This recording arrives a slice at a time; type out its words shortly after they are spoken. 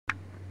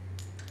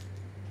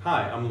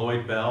Hi, I'm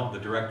Lloyd Bell, the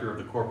Director of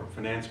the Corporate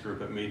Finance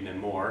Group at Meaden &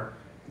 More.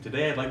 And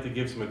today I'd like to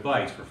give some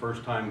advice for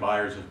first-time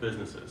buyers of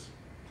businesses.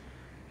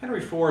 Henry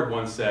Ford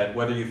once said,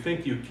 "Whether you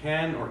think you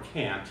can or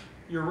can't,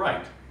 you're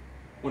right."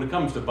 When it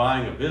comes to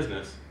buying a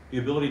business, the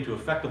ability to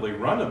effectively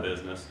run a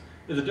business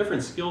is a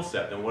different skill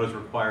set than what is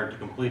required to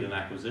complete an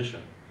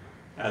acquisition.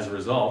 As a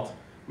result,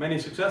 many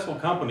successful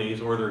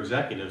companies or their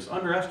executives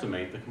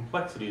underestimate the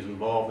complexities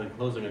involved in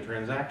closing a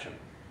transaction.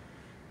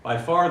 By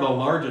far the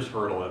largest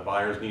hurdle that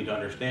buyers need to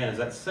understand is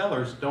that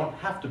sellers don't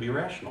have to be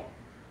rational.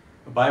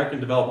 A buyer can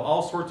develop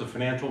all sorts of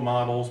financial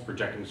models,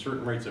 projecting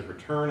certain rates of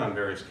return on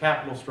various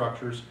capital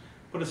structures,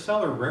 but a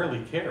seller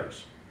rarely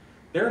cares.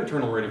 Their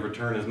internal rate of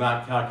return is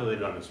not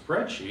calculated on a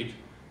spreadsheet,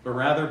 but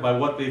rather by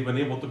what they've been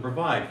able to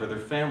provide for their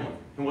family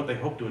and what they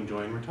hope to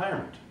enjoy in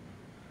retirement.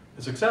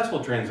 A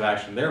successful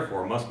transaction,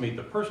 therefore, must meet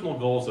the personal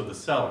goals of the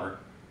seller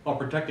while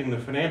protecting the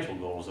financial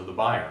goals of the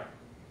buyer.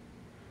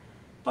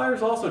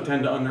 Buyers also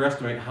tend to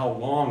underestimate how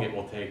long it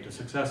will take to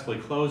successfully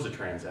close a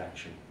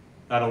transaction.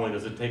 Not only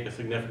does it take a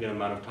significant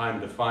amount of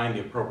time to find the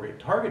appropriate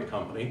target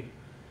company,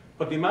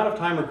 but the amount of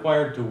time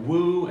required to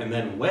woo and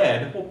then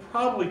wed will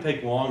probably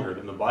take longer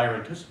than the buyer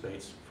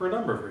anticipates for a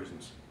number of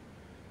reasons.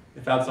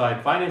 If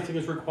outside financing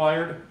is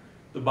required,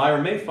 the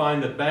buyer may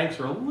find that banks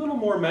are a little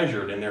more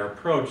measured in their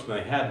approach than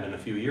they had been a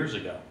few years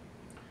ago.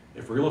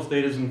 If real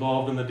estate is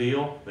involved in the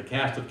deal, the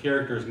cast of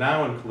characters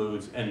now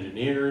includes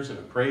engineers and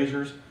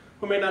appraisers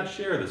who may not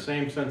share the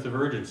same sense of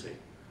urgency.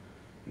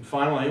 And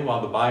finally,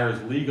 while the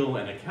buyer's legal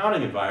and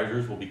accounting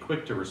advisors will be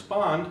quick to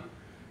respond,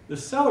 the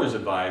seller's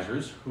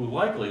advisors, who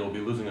likely will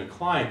be losing a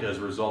client as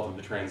a result of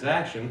the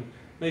transaction,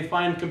 may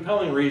find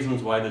compelling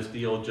reasons why this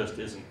deal just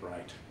isn't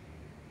right.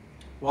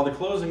 While the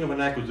closing of an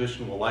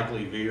acquisition will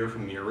likely veer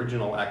from the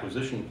original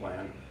acquisition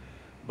plan,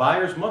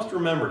 buyers must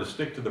remember to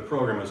stick to the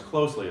program as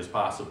closely as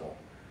possible.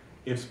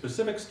 If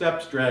specific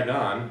steps drag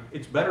on,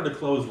 it's better to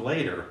close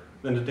later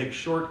than to take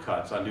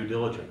shortcuts on due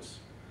diligence.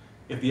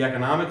 If the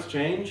economics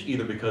change,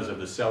 either because of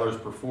the seller's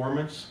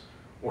performance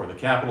or the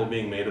capital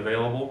being made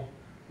available,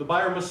 the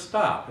buyer must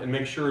stop and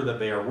make sure that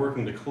they are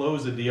working to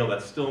close a deal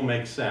that still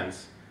makes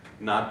sense,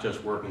 not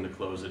just working to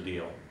close a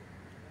deal.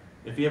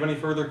 If you have any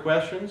further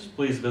questions,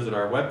 please visit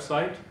our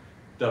website,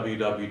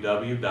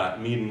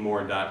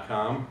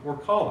 www.meadenmore.com, or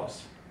call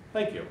us.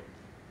 Thank you.